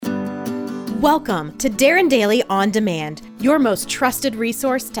Welcome to Darren Daily On Demand, your most trusted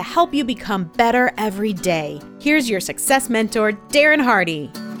resource to help you become better every day. Here's your success mentor, Darren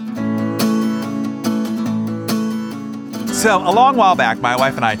Hardy. So a long while back, my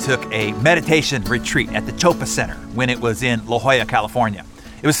wife and I took a meditation retreat at the Chopra Center when it was in La Jolla, California.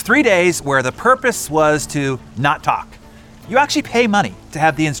 It was 3 days where the purpose was to not talk. You actually pay money to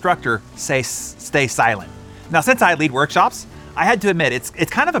have the instructor stay silent. Now, since I lead workshops, I had to admit it's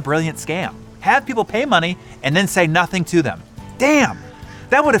kind of a brilliant scam. Have people pay money and then say nothing to them. Damn,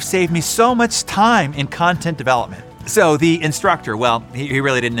 that would have saved me so much time in content development. So the instructor, well, he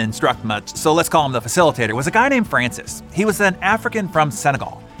really didn't instruct much, so let's call him the facilitator, was a guy named Francis. He was an African from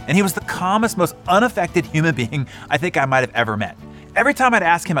Senegal, and he was the calmest, most unaffected human being I think I might have ever met. Every time I'd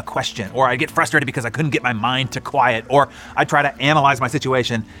ask him a question, or I'd get frustrated because I couldn't get my mind to quiet, or I'd try to analyze my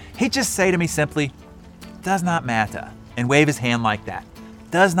situation, he'd just say to me simply, "Does not matter," and wave his hand like that.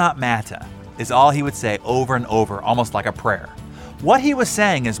 "Does not matter," is all he would say over and over, almost like a prayer. What he was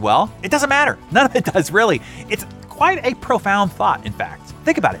saying is, well, it doesn't matter. None of it does, really. It's quite a profound thought, in fact.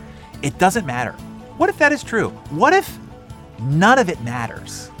 Think about it. It doesn't matter. What if that is true? What if none of it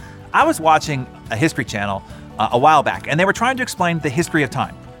matters? I was watching a History Channel a while back, and they were trying to explain the history of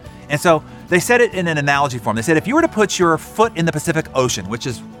time. And so they said it in an analogy form. They said, if you were to put your foot in the Pacific Ocean, which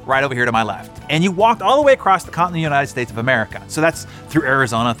is right over here to my left, and you walked all the way across the continental United States of America, so that's through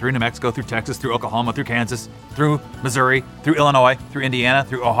Arizona, through New Mexico, through Texas, through Oklahoma, through Kansas, through Missouri, through Illinois, through Indiana,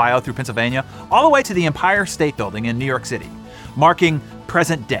 through Ohio, through Pennsylvania, all the way to the Empire State Building in New York City, marking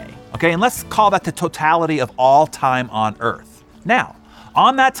present day. Okay, and let's call that the totality of all time on Earth. Now,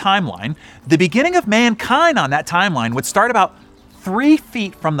 on that timeline, the beginning of mankind on that timeline would start about 3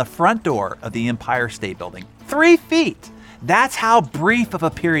 feet from the front door of the Empire State Building. 3 feet. That's how brief of a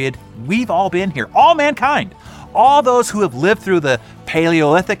period we've all been here. All mankind. All those who have lived through the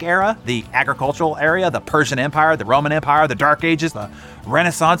Paleolithic era, the agricultural era, the Persian Empire, the Roman Empire, the Dark Ages, the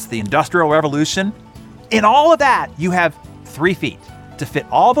Renaissance, the Industrial Revolution. In all of that, you have 3 feet to fit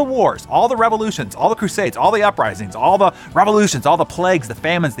all the wars, all the revolutions, all the crusades, all the uprisings, all the revolutions, all the plagues, the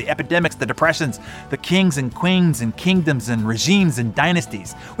famines, the epidemics, the depressions, the kings and queens and kingdoms and regimes and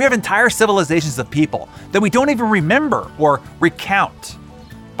dynasties. We have entire civilizations of people that we don't even remember or recount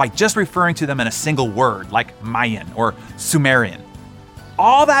by just referring to them in a single word like Mayan or Sumerian.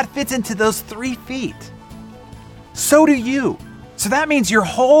 All that fits into those 3 feet. So do you. So that means your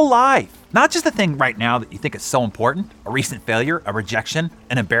whole life, not just the thing right now that you think is so important, a recent failure, a rejection,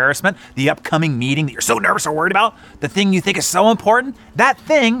 an embarrassment, the upcoming meeting that you're so nervous or worried about, the thing you think is so important, that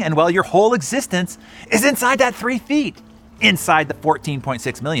thing, and well, your whole existence is inside that 3 feet, inside the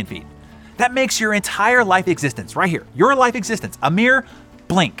 14.6 million feet. That makes your entire life existence, right here, your life existence, a mere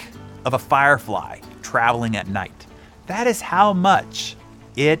blink of a firefly traveling at night. That is how much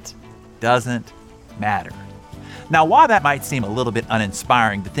it doesn't matter. Now, while that might seem a little bit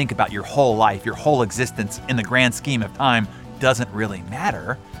uninspiring to think about your whole life, your whole existence in the grand scheme of time doesn't really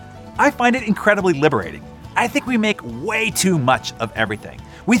matter, I find it incredibly liberating. I think we make way too much of everything.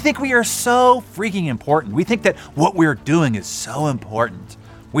 We think we are so freaking important. We think that what we're doing is so important.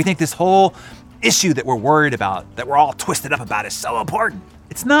 We think this whole issue that we're worried about, that we're all twisted up about, is so important.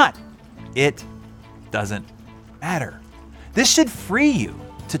 It's not. It doesn't matter. This should free you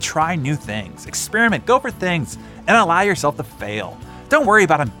to try new things, experiment, go for things, and allow yourself to fail. Don't worry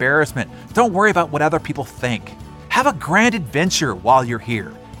about embarrassment. Don't worry about what other people think. Have a grand adventure while you're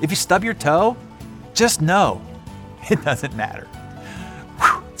here. If you stub your toe, just know it doesn't matter.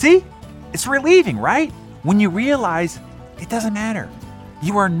 Whew. See? It's relieving, right? When you realize it doesn't matter.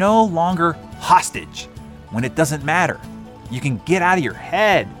 You are no longer hostage when it doesn't matter. You can get out of your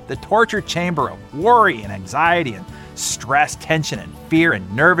head, the torture chamber of worry and anxiety and stress, tension, and fear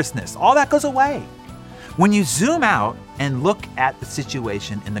and nervousness. All that goes away. When you zoom out and look at the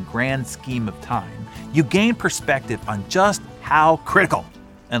situation in the grand scheme of time, you gain perspective on just how critical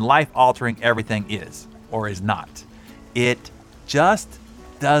and life-altering everything is or is not. It just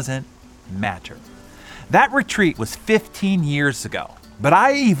doesn't matter. That retreat was 15 years ago, but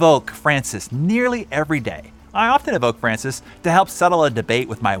I evoke Francis nearly every day. I often evoke Francis to help settle a debate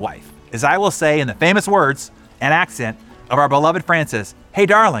with my wife, as I will say in the famous words and accent of our beloved Francis, "Hey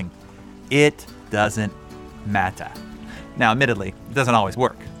darling, it doesn't matter." Now, admittedly, it doesn't always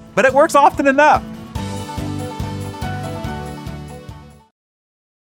work, but it works often enough.